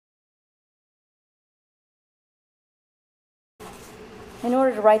In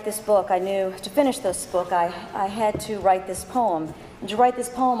order to write this book, I knew, to finish this book, I had to write this poem. And to write this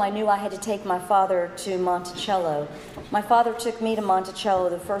poem, I knew I had to take my father to Monticello. My father took me to Monticello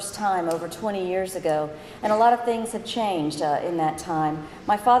the first time over 20 years ago, and a lot of things have changed in that time.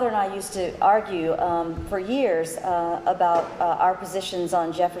 My father and I used to argue for years about our positions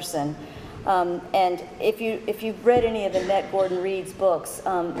on Jefferson. And if you've read any of Annette Gordon Reed's books,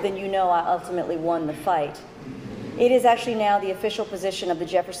 then you know I ultimately won the fight. It is actually now the official position of the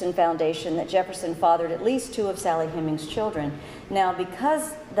Jefferson Foundation that Jefferson fathered at least 2 of Sally Hemings' children. Now,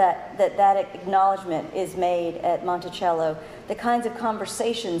 because that acknowledgement is made at Monticello, the kinds of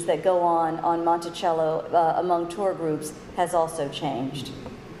conversations that go on Monticello among tour groups has also changed.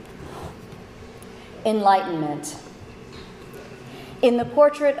 Enlightenment. In the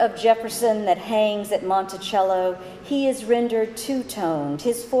portrait of Jefferson that hangs at Monticello, he is rendered two-toned,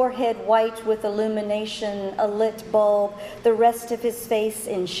 his forehead white with illumination, a lit bulb, the rest of his face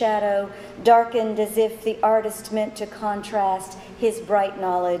in shadow, darkened as if the artist meant to contrast his bright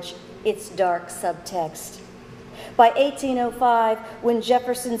knowledge, its dark subtext. By 1805, when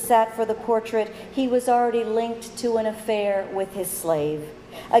Jefferson sat for the portrait, he was already linked to an affair with his slave.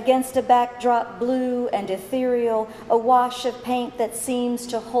 Against a backdrop blue and ethereal, a wash of paint that seems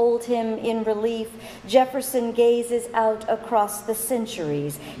to hold him in relief, Jefferson gazes out across the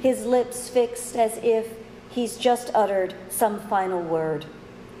centuries, his lips fixed as if he's just uttered some final word.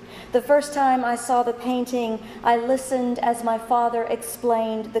 The first time I saw the painting, I listened as my father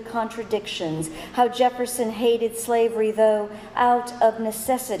explained the contradictions, how Jefferson hated slavery, though out of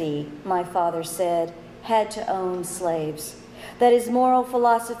necessity, my father said, had to own slaves. That his moral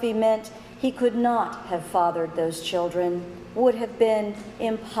philosophy meant he could not have fathered those children, would have been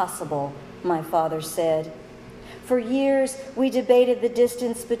impossible, my father said. For years, we debated the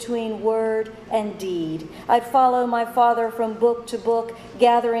distance between word and deed. I'd follow my father from book to book,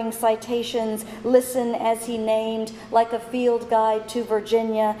 gathering citations, listen as he named, like a field guide to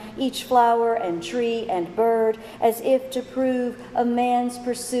Virginia, each flower and tree and bird, as if to prove a man's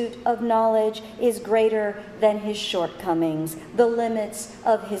pursuit of knowledge is greater than his shortcomings, the limits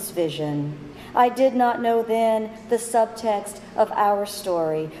of his vision. I did not know then the subtext of our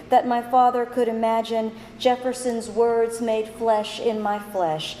story, that my father could imagine Jefferson's words made flesh in my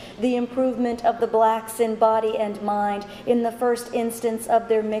flesh, the improvement of the blacks in body and mind in the first instance of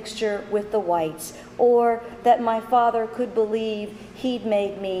their mixture with the whites, or that my father could believe he'd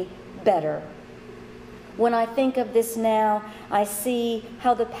made me better. When I think of this now, I see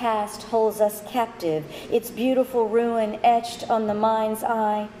how the past holds us captive, its beautiful ruin etched on the mind's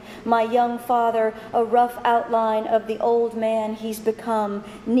eye. My young father, a rough outline of the old man he's become,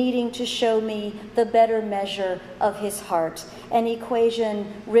 needing to show me the better measure of his heart, an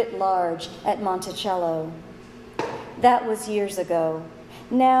equation writ large at Monticello. That was years ago.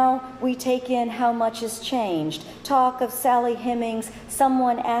 Now we take in how much has changed. Talk of Sally Hemings,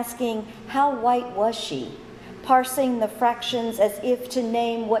 someone asking, how white was she? Parsing the fractions as if to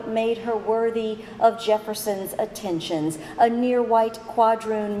name what made her worthy of Jefferson's attentions, a near-white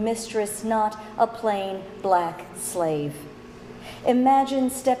quadroon mistress, not a plain black slave. Imagine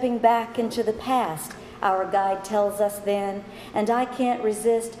stepping back into the past, our guide tells us then, and I can't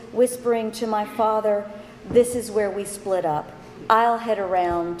resist whispering to my father, this is where we split up. I'll head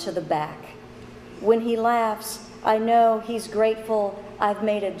around to the back. When he laughs, I know he's grateful I've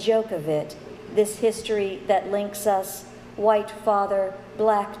made a joke of it, this history that links us, white father,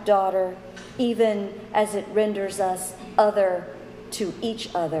 black daughter, even as it renders us other to each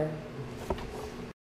other.